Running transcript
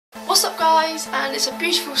What's up guys, and it's a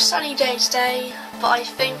beautiful sunny day today, but I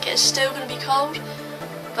think it's still going to be cold.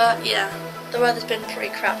 But yeah, the weather's been pretty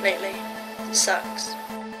crap lately. It sucks.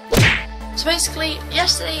 So basically,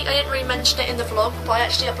 yesterday I didn't really mention it in the vlog, but I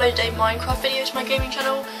actually uploaded a Minecraft video to my gaming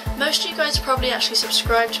channel. Most of you guys are probably actually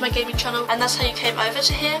subscribed to my gaming channel, and that's how you came over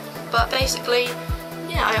to here. But basically,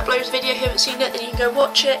 yeah, I uploaded a video. If you haven't seen it, then you can go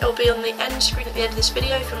watch it. It'll be on the end screen at the end of this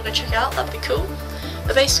video if you want to go check it out. That'd be cool.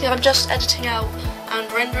 But basically, I'm just editing out and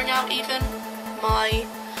rendering out even my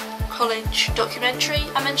college documentary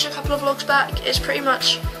I mentioned a couple of vlogs back. It's pretty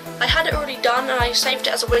much, I had it already done and I saved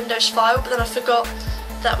it as a Windows file, but then I forgot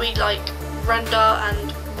that we like render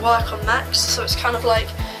and work on Macs, so it's kind of like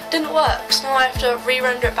didn't work. So now I have to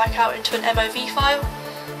re-render it back out into an MOV file,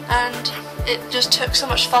 and it just took so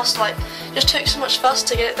much fuss,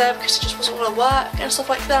 to get it there because it just wasn't going to work and stuff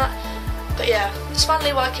like that. But yeah, it's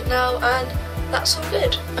finally working now, and that's all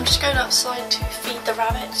good. I'm just going outside to feed the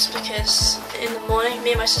rabbits because in the morning,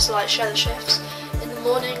 me and my sister like share the shifts. In the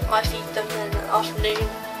morning I feed them, and in the afternoon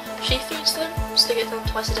she feeds them, so they get them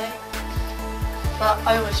twice a day. But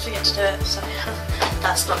I always forget to do it, so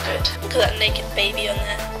that's not good. Look at that naked baby on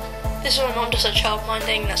there. This is my mom does her child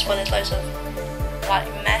minding, that's why there's loads of like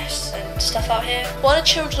mess and stuff out here. Why do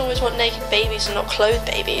children always want naked babies and not clothed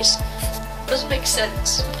babies? Doesn't make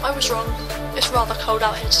sense. I was wrong. It's rather cold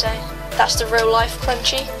out here today. That's the real life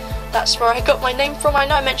Crunchie. That's where I got my name from. I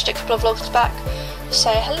know I mentioned it a couple of vlogs back.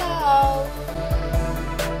 Say hello.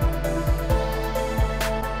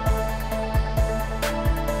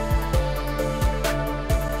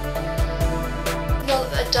 Now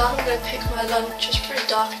that they're done, I'm going to pick my lunch. It's pretty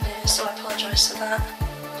dark in here, so I apologise for that.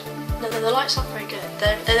 No, the lights aren't very good.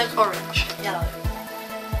 They look orange, yellow.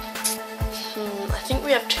 I think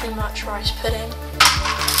we have too much rice pudding.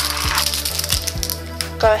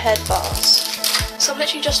 Go ahead, Bars. So I'm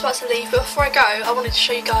literally just about to leave, but before I go, I wanted to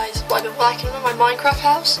show you guys what I've been working on in my Minecraft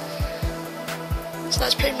house. So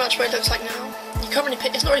that's pretty much what it looks like now. You can't really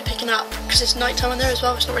it's not really picking up because it's night time in there as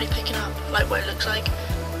well. It's not really picking up like what it looks like,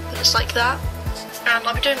 but it's like that. And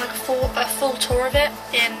I'll be doing like a full tour of it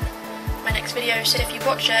in my next video. So if you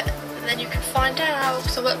watch it, then you can find out.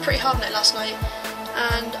 Because I worked pretty hard on it last night,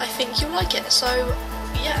 and I think you'll like it. So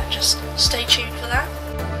yeah, just stay tuned for that.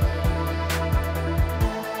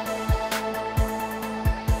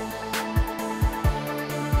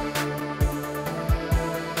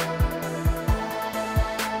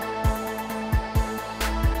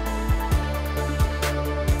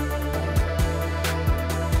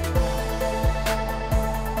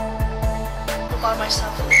 By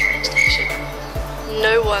myself at the train station.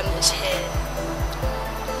 No one is here.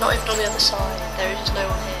 Not even on the other side. There is just no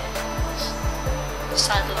one here. It's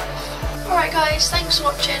sad life. Alright guys, thanks for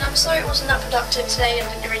watching. I'm sorry it wasn't that productive today and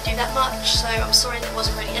didn't really do that much, so I'm sorry that it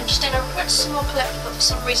wasn't really interesting. I recorded some more clips, but for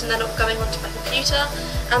some reason they're not going onto my computer.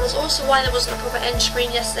 And that's also why there wasn't a proper end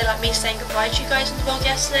screen yesterday, like me saying goodbye to you guys in the vlog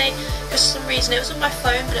yesterday, because for some reason it was on my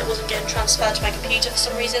phone but it wasn't getting transferred to my computer for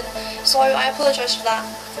some reason. So I apologise for that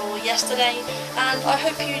for yesterday, and I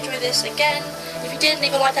hope you enjoy this again. If you did,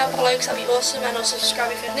 leave a like down below because that'd be awesome, and also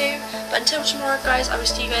subscribe if you're new. But until tomorrow guys, I will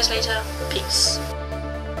see you guys later. Peace.